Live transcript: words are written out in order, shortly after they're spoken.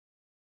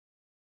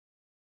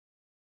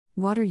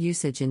Water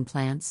usage in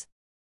plants.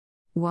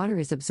 Water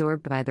is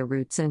absorbed by the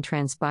roots and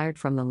transpired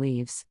from the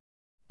leaves.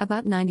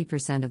 About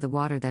 90% of the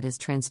water that is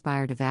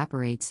transpired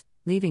evaporates,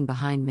 leaving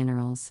behind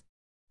minerals.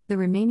 The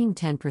remaining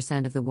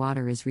 10% of the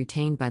water is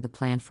retained by the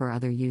plant for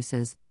other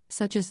uses,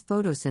 such as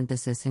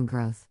photosynthesis and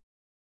growth.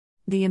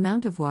 The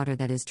amount of water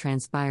that is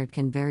transpired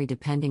can vary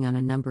depending on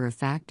a number of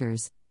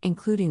factors,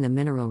 including the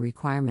mineral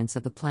requirements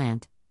of the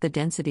plant, the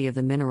density of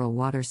the mineral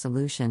water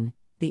solution,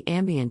 the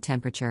ambient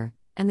temperature,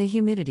 and the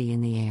humidity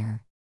in the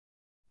air.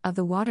 Of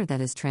the water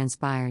that is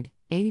transpired,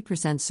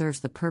 80%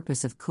 serves the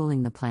purpose of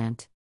cooling the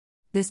plant.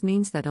 This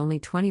means that only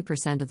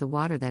 20% of the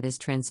water that is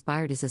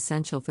transpired is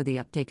essential for the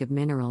uptake of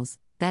minerals,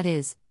 that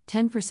is,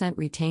 10%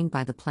 retained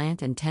by the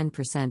plant and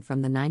 10%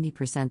 from the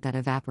 90% that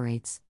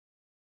evaporates.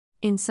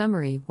 In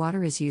summary,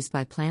 water is used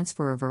by plants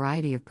for a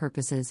variety of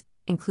purposes,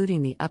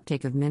 including the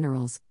uptake of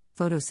minerals,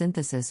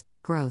 photosynthesis,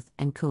 growth,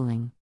 and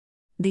cooling.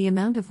 The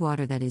amount of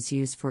water that is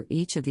used for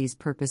each of these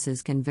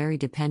purposes can vary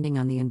depending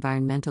on the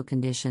environmental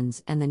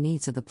conditions and the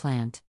needs of the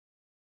plant.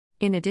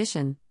 In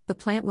addition, the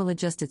plant will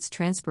adjust its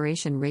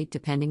transpiration rate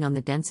depending on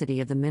the density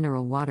of the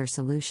mineral water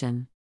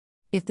solution.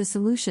 If the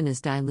solution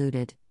is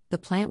diluted, the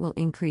plant will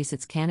increase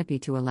its canopy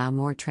to allow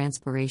more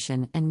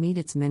transpiration and meet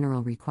its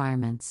mineral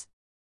requirements.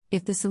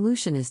 If the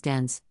solution is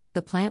dense,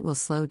 the plant will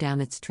slow down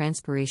its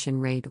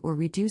transpiration rate or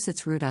reduce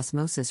its root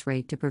osmosis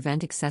rate to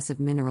prevent excessive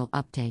mineral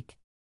uptake.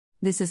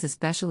 This is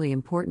especially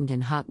important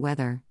in hot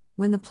weather,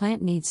 when the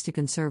plant needs to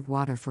conserve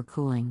water for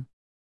cooling.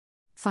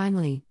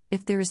 Finally,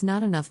 if there is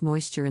not enough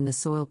moisture in the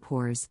soil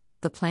pores,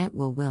 the plant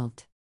will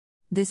wilt.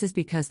 This is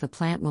because the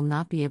plant will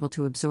not be able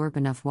to absorb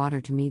enough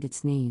water to meet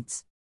its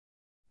needs.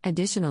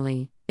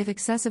 Additionally, if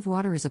excessive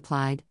water is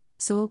applied,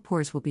 soil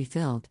pores will be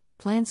filled,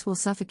 plants will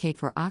suffocate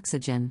for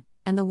oxygen,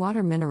 and the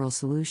water mineral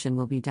solution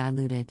will be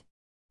diluted.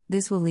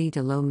 This will lead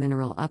to low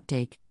mineral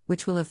uptake,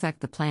 which will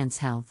affect the plant's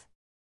health.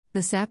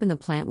 The sap in the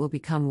plant will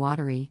become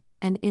watery,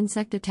 and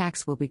insect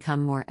attacks will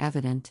become more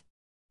evident.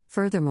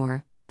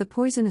 Furthermore, the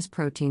poisonous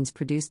proteins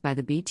produced by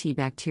the Bt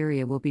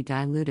bacteria will be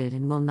diluted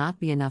and will not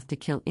be enough to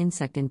kill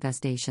insect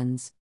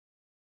infestations.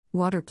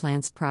 Water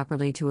plants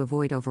properly to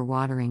avoid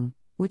overwatering,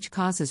 which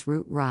causes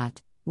root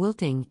rot,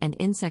 wilting, and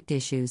insect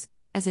issues,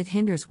 as it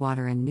hinders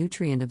water and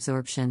nutrient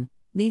absorption,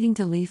 leading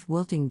to leaf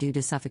wilting due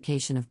to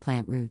suffocation of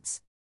plant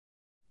roots.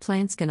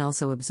 Plants can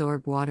also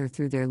absorb water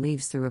through their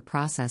leaves through a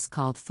process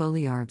called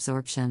foliar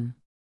absorption.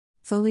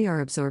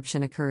 Foliar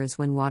absorption occurs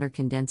when water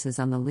condenses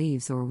on the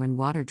leaves or when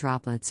water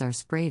droplets are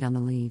sprayed on the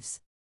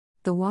leaves.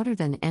 The water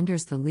then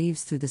enters the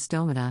leaves through the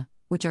stomata,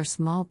 which are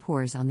small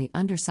pores on the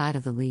underside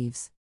of the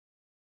leaves.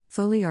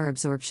 Foliar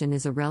absorption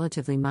is a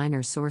relatively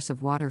minor source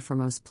of water for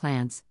most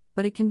plants,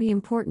 but it can be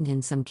important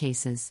in some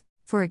cases.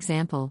 For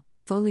example,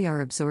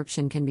 foliar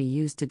absorption can be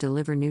used to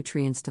deliver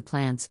nutrients to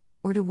plants,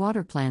 or to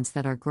water plants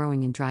that are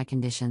growing in dry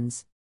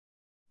conditions.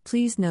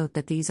 Please note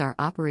that these are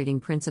operating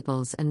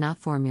principles and not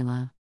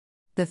formula.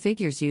 The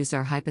figures used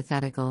are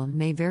hypothetical and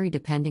may vary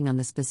depending on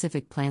the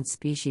specific plant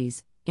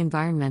species,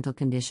 environmental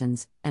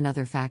conditions, and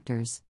other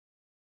factors.